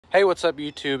Hey, what's up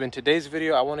YouTube? In today's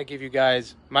video, I want to give you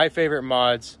guys my favorite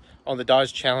mods on the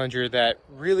Dodge Challenger that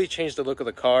really changed the look of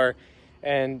the car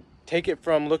and take it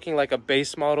from looking like a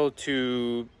base model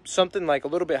to something like a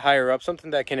little bit higher up,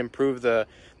 something that can improve the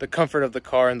comfort of the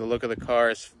car and the look of the car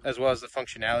as well as the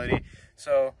functionality.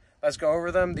 So let's go over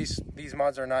them. These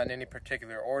mods are not in any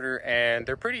particular order and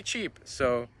they're pretty cheap,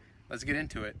 so let's get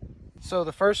into it. So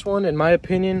the first one, in my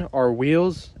opinion, are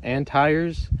wheels and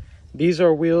tires. These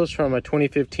are wheels from a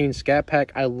 2015 Scat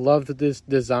Pack. I loved this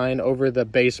design over the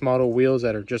base model wheels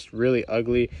that are just really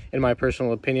ugly, in my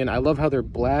personal opinion. I love how they're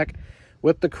black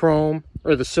with the chrome,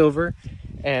 or the silver,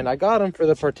 and I got them for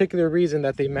the particular reason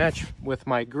that they match with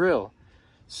my grill.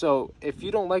 So if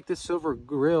you don't like this silver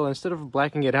grill, instead of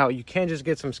blacking it out, you can just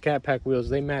get some Scat Pack wheels.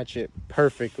 They match it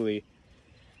perfectly.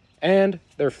 And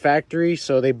they're factory,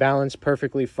 so they balance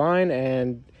perfectly fine.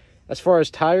 And as far as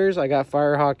tires, I got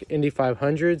Firehawk Indy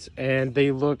 500s, and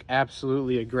they look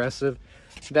absolutely aggressive.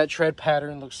 That tread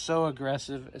pattern looks so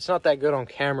aggressive. It's not that good on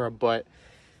camera, but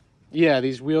yeah,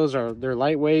 these wheels they're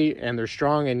lightweight and they're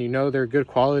strong, and you know they're good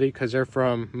quality because they're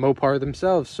from Mopar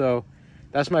themselves. So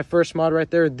that's my first mod right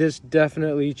there. This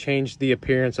definitely changed the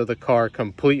appearance of the car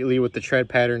completely with the tread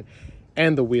pattern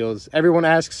and the wheels. Everyone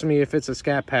asks me if it's a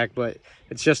Scat Pack, but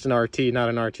it's just an RT, not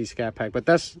an RT Scat Pack. But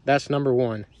that's number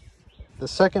one. The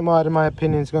second mod, in my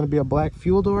opinion, is going to be a black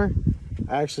fuel door.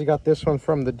 I actually got this one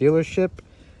from the dealership.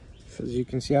 As you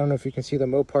can see, I don't know if you can see the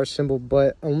Mopar symbol,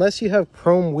 but unless you have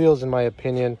chrome wheels, in my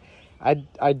opinion,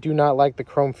 I do not like the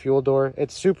chrome fuel door.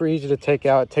 It's super easy to take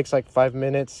out. It takes like 5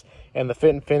 minutes, and the fit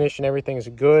and finish and everything is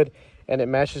good. And it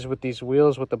matches with these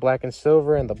wheels with the black and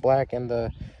silver and the black and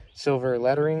the silver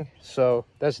lettering. So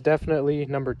that's definitely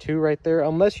number two right there.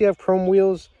 Unless you have chrome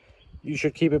wheels, you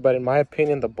should keep it. But in my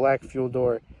opinion, the black fuel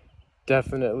door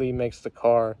definitely makes the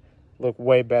car look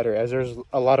way better, as there's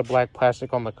a lot of black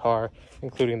plastic on the car,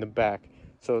 including the back.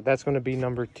 So that's going to be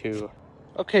number two.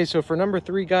 Okay, so for number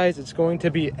three, guys, it's going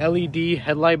to be LED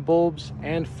headlight bulbs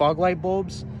and fog light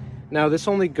bulbs. Now this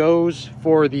only goes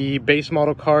for the base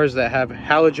model cars that have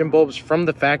halogen bulbs from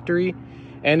the factory,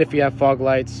 and if you have fog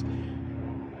lights,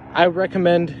 I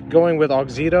recommend going with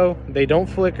Auxito. They don't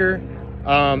flicker.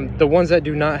 The ones that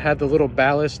do not have the little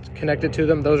ballast connected to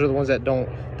them, those are the ones that don't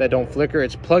flicker.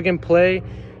 It's plug and play,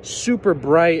 super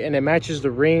bright, and it matches the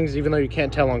rings, even though you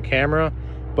can't tell on camera,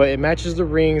 but it matches the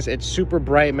rings. It's super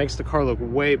bright. It makes the car look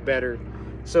way better.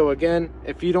 So again,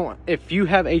 if you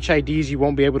have HIDs, you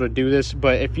won't be able to do this.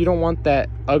 But if you don't want that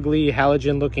ugly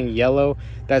halogen looking yellow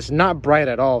that's not bright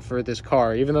at all for this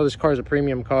car, even though this car is a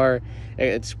premium car,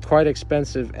 it's quite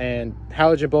expensive, and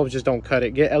halogen bulbs just don't cut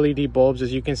it. Get LED bulbs.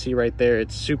 As you can see right there,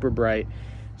 it's super bright.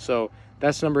 So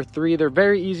that's number three. They're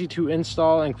very easy to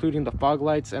install, including the fog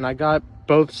lights, and I got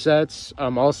both sets,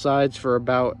 all sides, for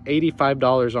about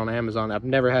 $85 on Amazon. I've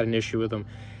never had an issue with them.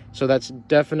 So that's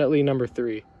definitely number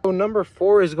three. So number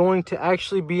four is going to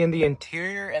actually be in the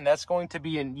interior, and that's going to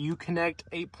be an Uconnect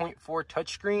 8.4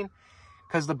 touchscreen,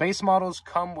 because the base models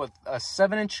come with a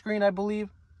 7-inch screen, I believe.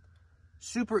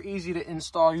 Super easy to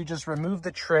install. You just remove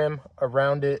the trim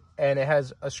around it, and it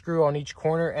has a screw on each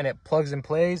corner, and it plugs and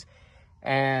plays,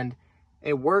 and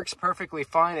it works perfectly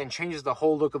fine and changes the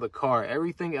whole look of the car.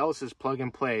 Everything else is plug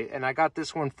and play, and I got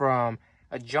this one from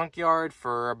a junkyard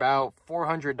for about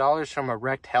 $400 from a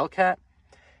wrecked Hellcat,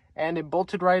 and it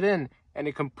bolted right in, and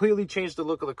it completely changed the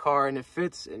look of the car, and it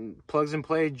fits and plugs and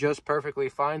play just perfectly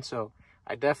fine. So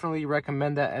I definitely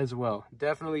recommend that as well.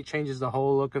 Definitely changes the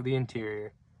whole look of the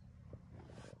interior.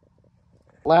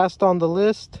 Last on the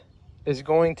list is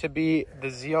going to be the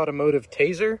Z Automotive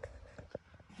Taser.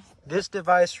 This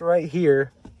device right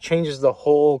here changes the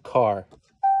whole car.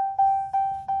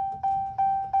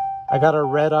 I got a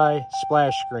red-eye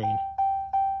splash screen,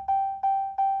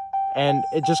 and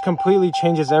it just completely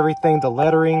changes everything. The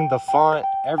lettering, the font,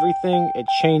 everything, it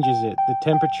changes it. The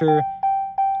temperature,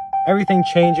 everything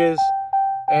changes,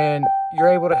 and you're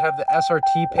able to have the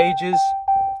SRT pages,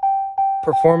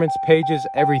 performance pages,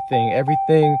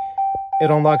 everything, it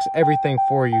unlocks everything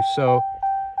for you. So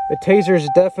the Taser is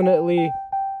definitely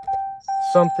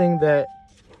something that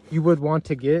you would want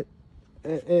to get.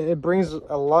 It brings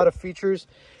a lot of features,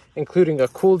 including a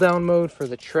cool down mode for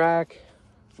the track,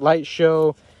 light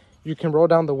show. You can roll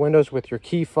down the windows with your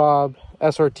key fob,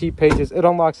 SRT pages. It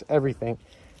unlocks everything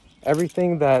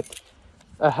that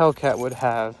a Hellcat would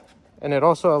have. And it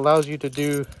also allows you to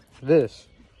do this.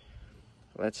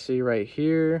 Let's see right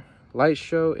here, light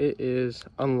show. It is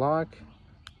unlock,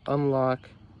 unlock,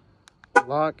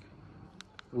 lock,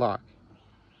 lock.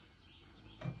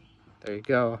 There you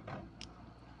go.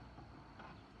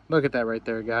 Look at that right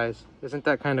there, guys. Isn't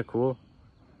that kind of cool?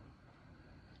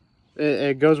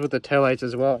 it goes with the taillights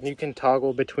as well. You can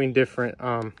toggle between different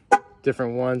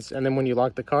ones, and then when you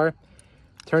lock the car, it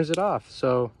turns it off.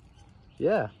 So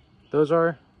yeah,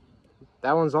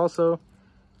 that one's also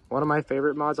one of my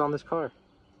favorite mods on this car.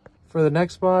 For the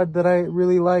next mod that I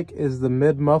really like is the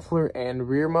mid muffler and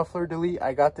rear muffler delete.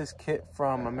 I got this kit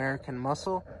from American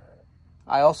Muscle.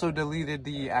 I also deleted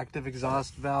the active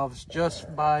exhaust valves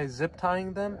just by zip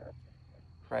tying them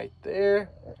right there.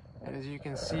 And as you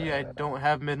can see, I don't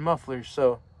have mid mufflers,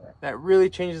 so that really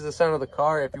changes the sound of the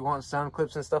car. If you want sound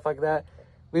clips and stuff like that,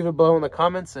 leave it below in the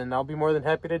comments and I'll be more than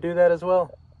happy to do that as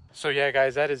well. So yeah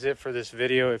guys, that is it for this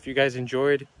video. If you guys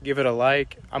enjoyed, give it a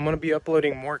like. I'm going to be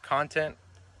uploading more content,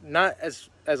 not as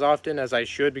often as I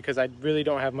should because I really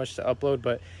don't have much to upload,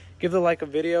 but give the like a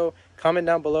video, comment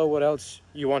down below what else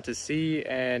you want to see,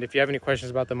 and if you have any questions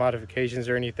about the modifications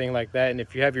or anything like that, and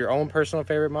if you have your own personal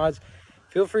favorite mods,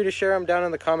 feel free to share them down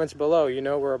in the comments below. You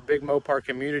know, we're a big Mopar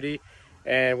community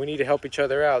and we need to help each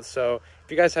other out. So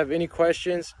if you guys have any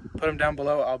questions, put them down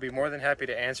below. I'll be more than happy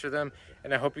to answer them.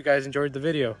 And I hope you guys enjoyed the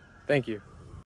video. Thank you.